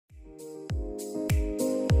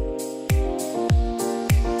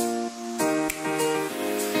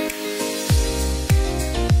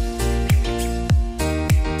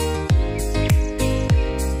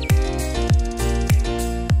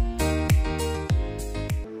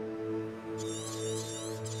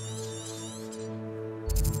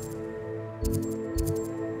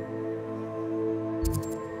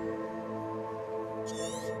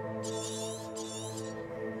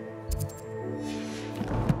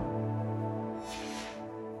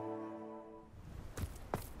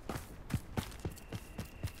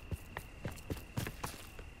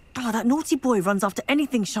that naughty boy runs after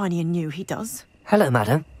anything shiny and new, he does. Hello,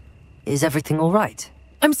 madam. Is everything all right?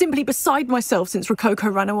 I'm simply beside myself since Rococo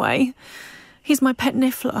ran away. He's my pet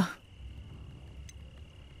niffler.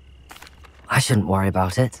 I shouldn't worry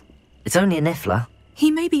about it. It's only a niffler.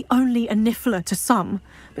 He may be only a niffler to some,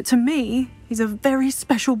 but to me, he's a very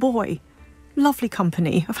special boy. Lovely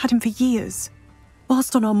company. I've had him for years.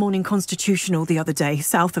 Whilst on our morning constitutional the other day,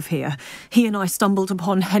 south of here, he and I stumbled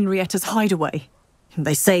upon Henrietta's hideaway.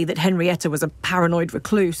 They say that Henrietta was a paranoid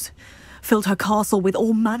recluse, filled her castle with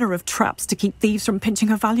all manner of traps to keep thieves from pinching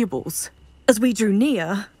her valuables. As we drew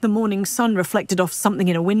near, the morning sun reflected off something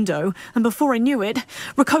in a window, and before I knew it,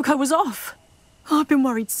 Rococo was off. I've been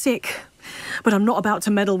worried sick, but I'm not about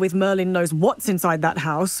to meddle with Merlin knows what's inside that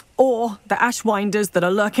house, or the ashwinders that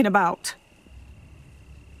are lurking about.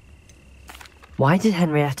 Why did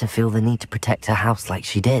Henrietta feel the need to protect her house like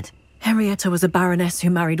she did? Henrietta was a baroness who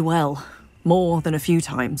married well, more than a few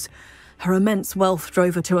times. Her immense wealth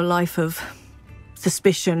drove her to a life of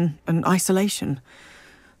suspicion and isolation.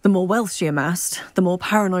 The more wealth she amassed, the more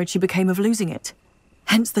paranoid she became of losing it.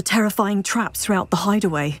 Hence the terrifying traps throughout the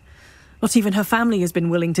hideaway. Not even her family has been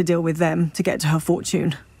willing to deal with them to get to her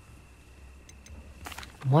fortune.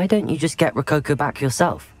 Why don't you just get Rococo back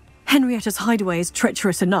yourself? Henrietta's hideaway is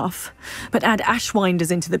treacherous enough, but add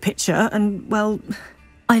ashwinders into the picture and, well,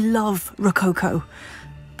 I love Rococo,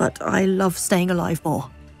 but I love staying alive more.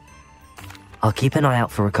 I'll keep an eye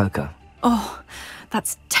out for Rococo. Oh,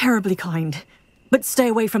 that's terribly kind. But stay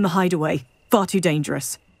away from the hideaway. Far too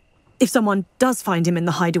dangerous. If someone does find him in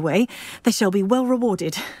the hideaway, they shall be well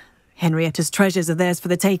rewarded. Henrietta's treasures are theirs for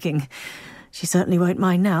the taking. She certainly won't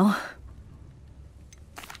mind now.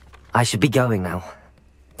 I should be going now.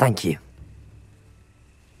 Thank you.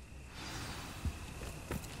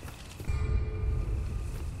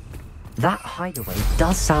 That hideaway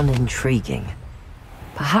does sound intriguing.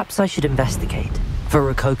 Perhaps I should investigate, for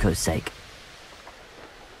Rococo's sake.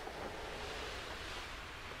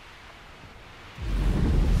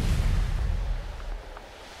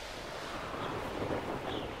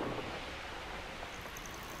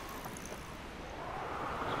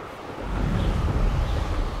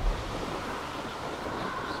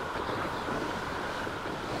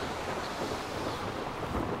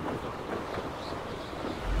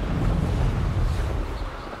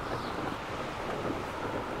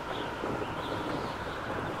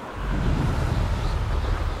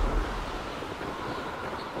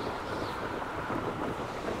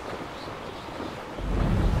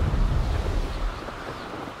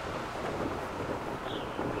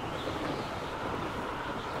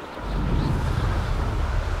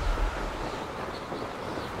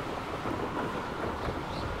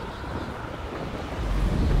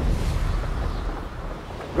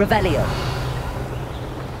 Revelio.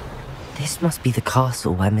 This must be the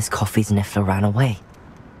castle where Miss Coffee's niffler ran away.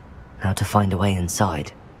 Now to find a way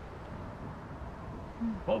inside.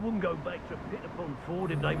 I wouldn't go back to Pit upon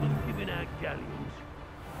Ford if they was giving out galleons.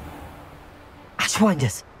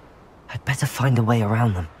 Ashwinders! I'd better find a way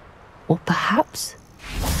around them. Or perhaps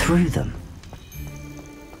through them.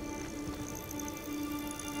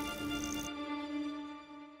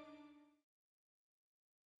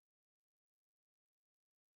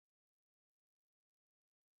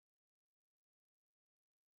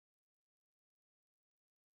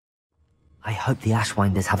 I hope the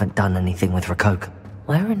Ashwinders haven't done anything with Rococo.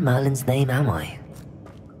 Where in Merlin's name am I?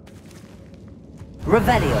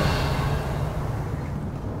 Revelio!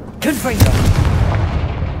 Confringo!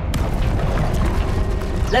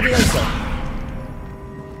 Levioso!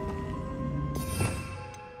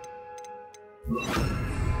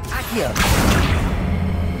 Accio!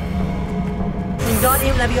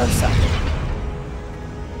 Wingardium Leviosa!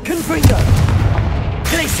 Confringo!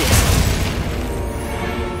 Glacius!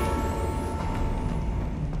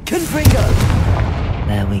 Confringo!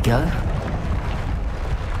 There we go.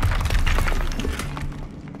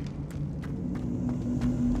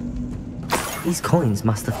 These coins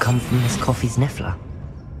must have come from Miss Coffee's niffler.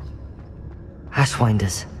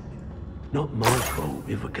 Ashwinders. Not my fault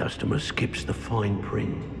if a customer skips the fine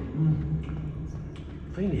print.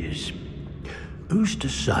 Thing is, who's to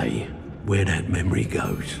say where that memory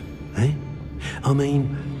goes, eh? I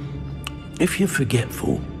mean, if you're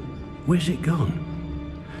forgetful, where's it gone?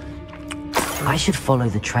 I should follow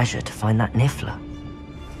the treasure to find that niffler.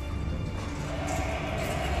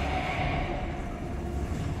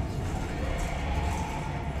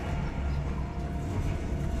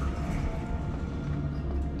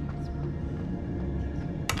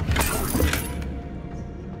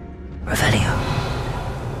 Revelio.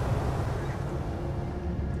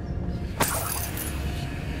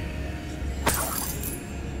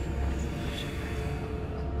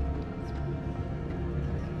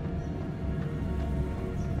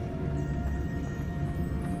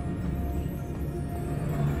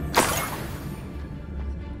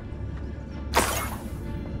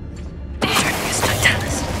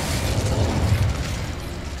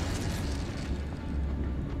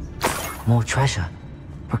 More treasure.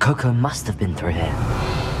 Rococo must have been through here.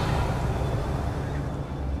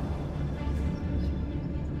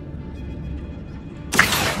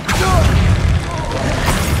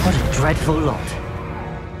 What a dreadful lot.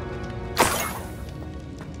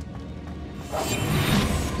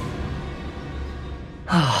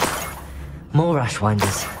 More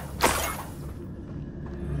Ashwinders.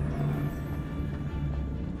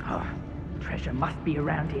 Oh, treasure must be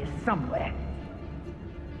around here somewhere.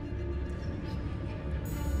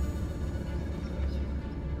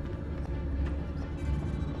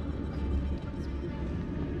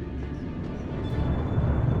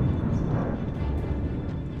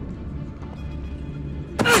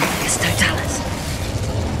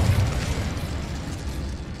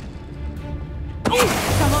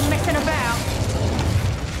 Someone messing about.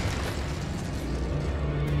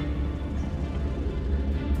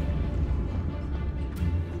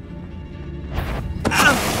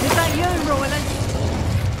 Is that you, Royland?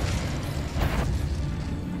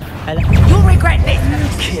 Hello. You'll regret this!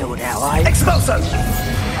 Killed our eye. Expulso!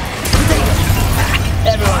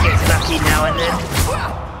 Everyone gets lucky now and then.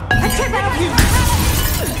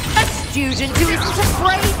 A student who isn't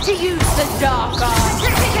afraid to use the dark arts.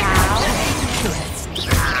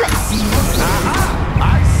 Aha!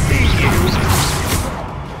 I see you!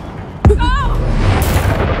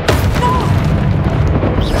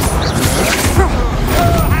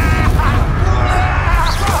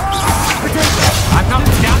 I'm not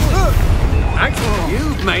done with you. Actually,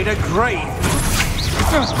 you've made a grave.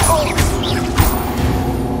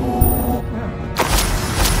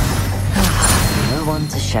 No one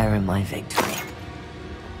to share in my victory.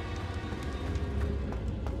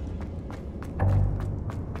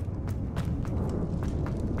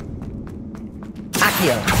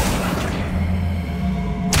 Accio.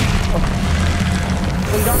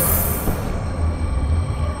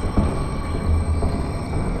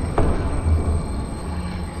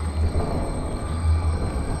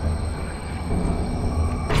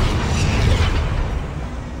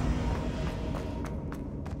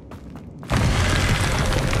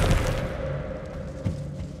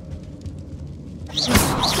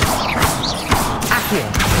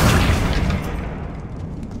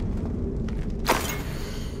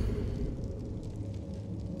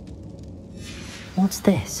 What's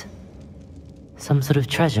this? Some sort of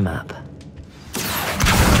treasure map.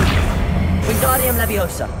 Wingardium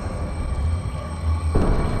Leviosa.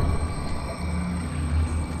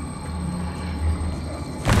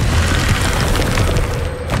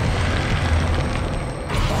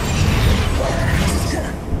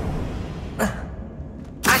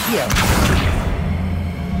 Accio.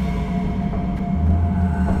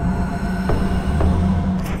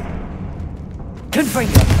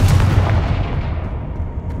 Confringo.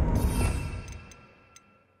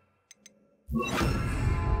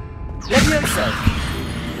 Leviosa.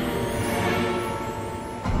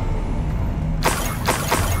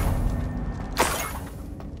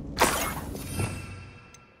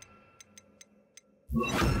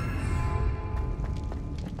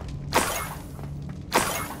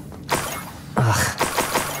 Ugh.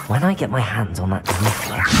 When I get my hands on that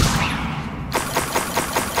Niffler.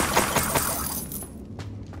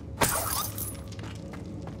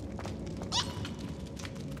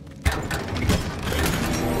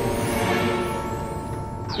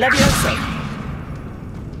 Leviosa.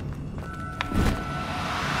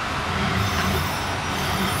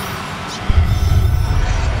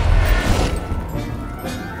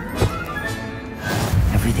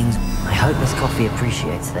 Everything's... I hope Miss Coffee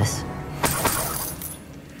appreciates this.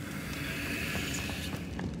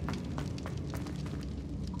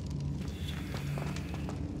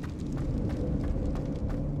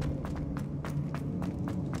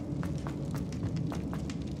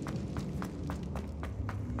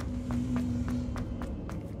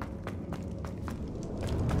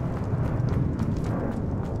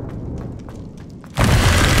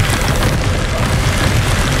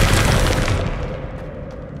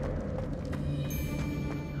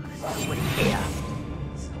 Here.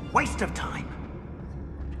 It's a waste of time.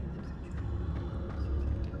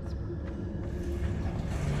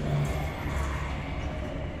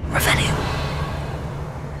 Radeon.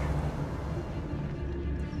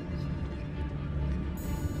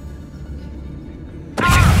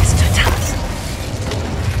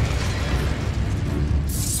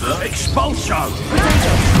 Expulso!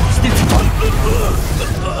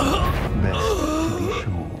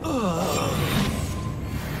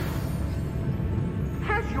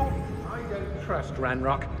 I don't trust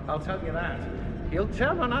Ranrock, I'll tell you that. He'll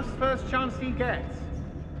turn on us first chance he gets.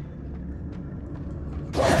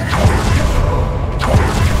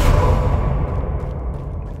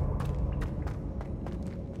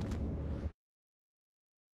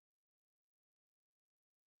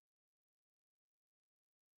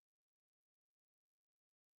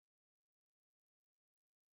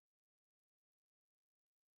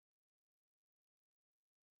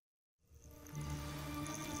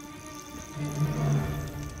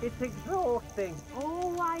 It's exhausting.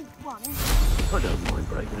 Always one. I don't mind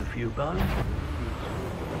breaking a few bones.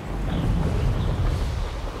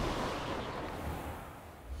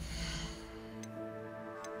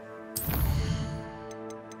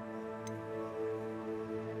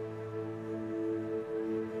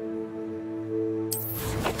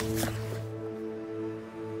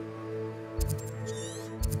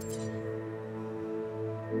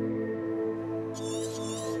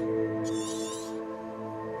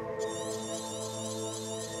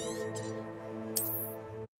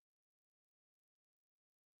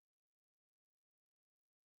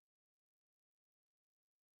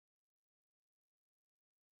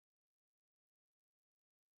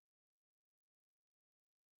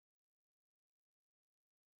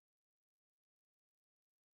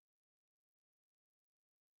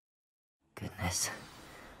 Goodness.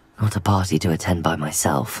 Not a party to attend by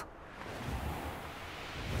myself.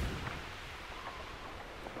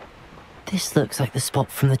 This looks like the spot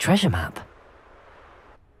from the treasure map.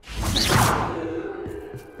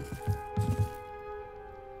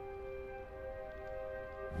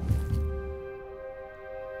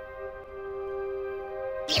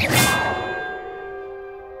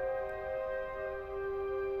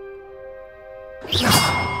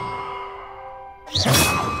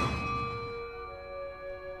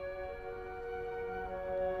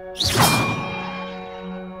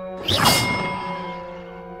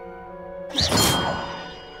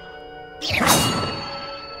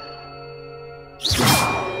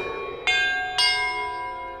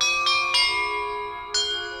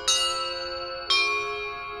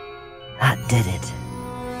 That did it.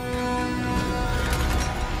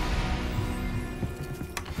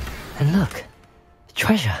 And look,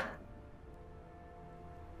 treasure.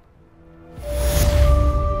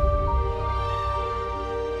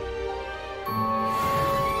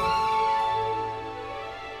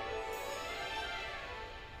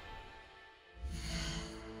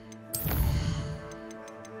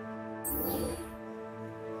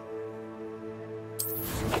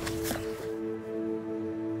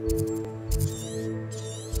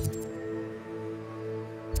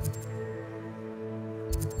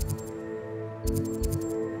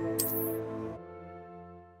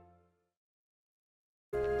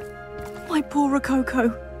 My poor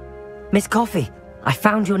Rococo. Miss Coffee, I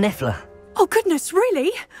found your niffler. Oh, goodness, really?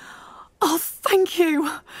 Oh, thank you.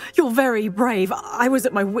 You're very brave. I was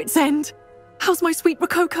at my wit's end. How's my sweet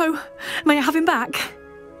Rococo? May I have him back?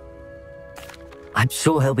 I'm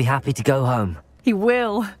sure he'll be happy to go home. He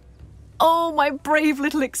will. Oh, my brave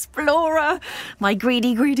little explorer. My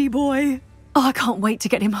greedy, greedy boy. Oh, I can't wait to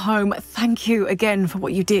get him home. Thank you again for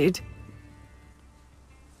what you did.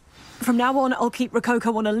 From now on, I'll keep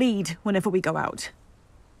Rococo on a lead whenever we go out.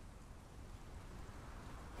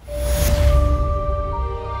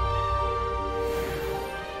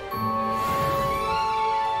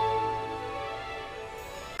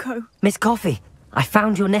 Miss Coffee, I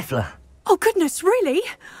found your niffler. Oh, goodness, really?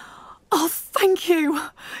 Oh, thank you.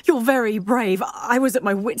 You're very brave. I was at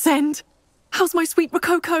my wit's end. How's my sweet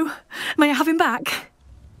Rococo? May I have him back?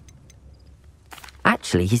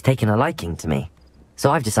 Actually, he's taken a liking to me,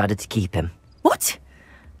 so I've decided to keep him. What?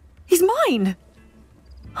 He's mine?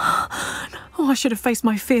 Oh, I should have faced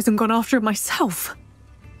my fears and gone after him myself.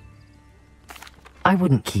 I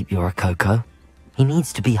wouldn't keep your Rococo. He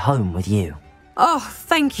needs to be home with you. Oh,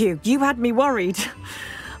 thank you. You had me worried.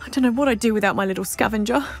 I don't know what I'd do without my little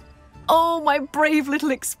scavenger. Oh, my brave little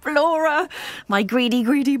explorer. My greedy,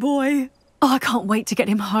 greedy boy. Oh, I can't wait to get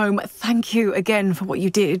him home. Thank you again for what you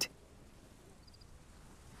did.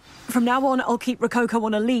 From now on, I'll keep Rococo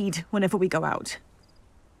on a lead whenever we go out.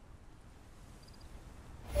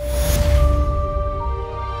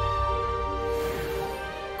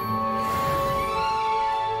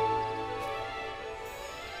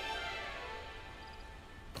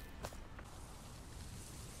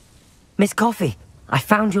 Miss Coffee, I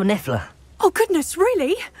found your niffler. Oh, goodness,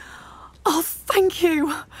 really? Oh, thank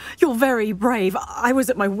you. You're very brave. I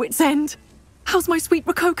was at my wit's end. How's my sweet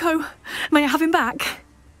Rococo? May I have him back?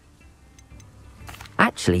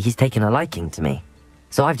 Actually, he's taken a liking to me,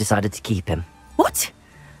 so I've decided to keep him. What?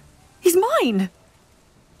 He's mine?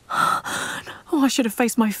 Oh, I should have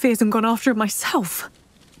faced my fears and gone after him myself.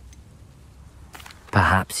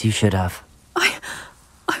 Perhaps you should have.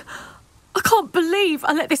 I can't believe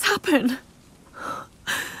I let this happen.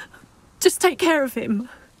 Just take care of him.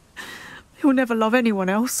 He'll never love anyone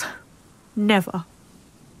else. Never.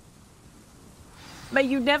 May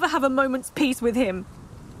you never have a moment's peace with him.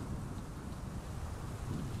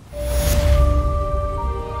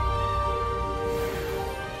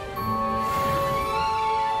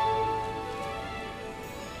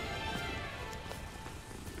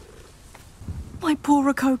 My poor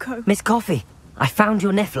Rococo. Miss Coffee, I found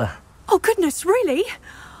your Niffler. Oh, goodness, really?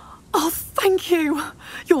 Oh, thank you.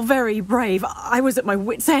 You're very brave. I was at my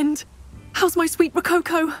wit's end. How's my sweet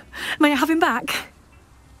Rococo? May I have him back?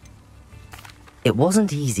 It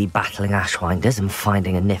wasn't easy battling Ashwinders and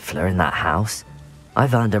finding a Niffler in that house.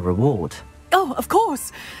 I've earned a reward. Oh, of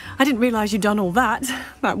course. I didn't realize you'd done all that.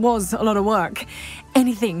 That was a lot of work.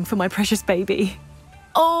 Anything for my precious baby.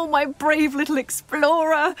 Oh, my brave little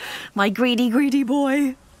explorer. My greedy, greedy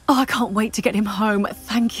boy. Oh, I can't wait to get him home.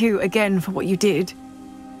 Thank you again for what you did.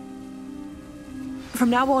 From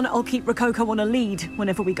now on, I'll keep Rococo on a lead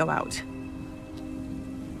whenever we go out.